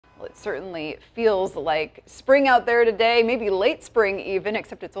Well, it certainly feels like spring out there today, maybe late spring even,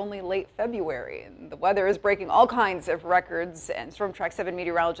 except it's only late February. And the weather is breaking all kinds of records, and Storm Track 7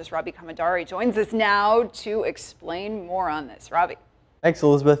 meteorologist Robbie Kamadari joins us now to explain more on this. Robbie. Thanks,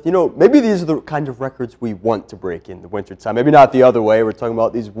 Elizabeth. You know, maybe these are the kind of records we want to break in the wintertime. Maybe not the other way. We're talking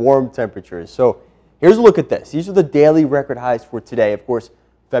about these warm temperatures. So here's a look at this. These are the daily record highs for today, of course,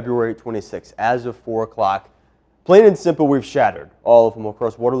 February 26th, as of 4 o'clock. Plain and simple, we've shattered all of them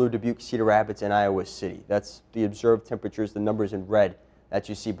across Waterloo, Dubuque, Cedar Rapids, and Iowa City. That's the observed temperatures, the numbers in red that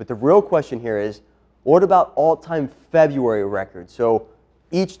you see. But the real question here is, what about all-time February records? So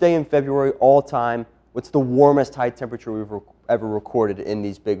each day in February, all-time, what's the warmest high temperature we've ever recorded in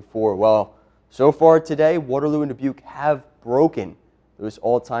these big four? Well, so far today, Waterloo and Dubuque have broken those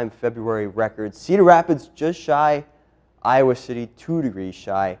all-time February records. Cedar Rapids just shy, Iowa City 2 degrees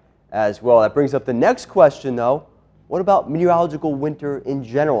shy as well. That brings up the next question, though. What about meteorological winter in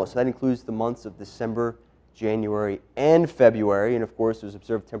general? So that includes the months of December, January, and February. And of course, those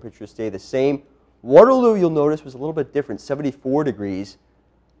observed temperatures stay the same. Waterloo, you'll notice, was a little bit different, 74 degrees.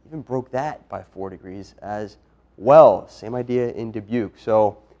 Even broke that by 4 degrees as well. Same idea in Dubuque.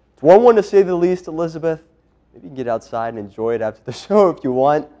 So it's warm one to say the least, Elizabeth. Maybe you can get outside and enjoy it after the show if you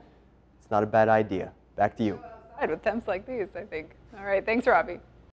want. It's not a bad idea. Back to you. Outside with temps like these, I think. All right, thanks, Robbie.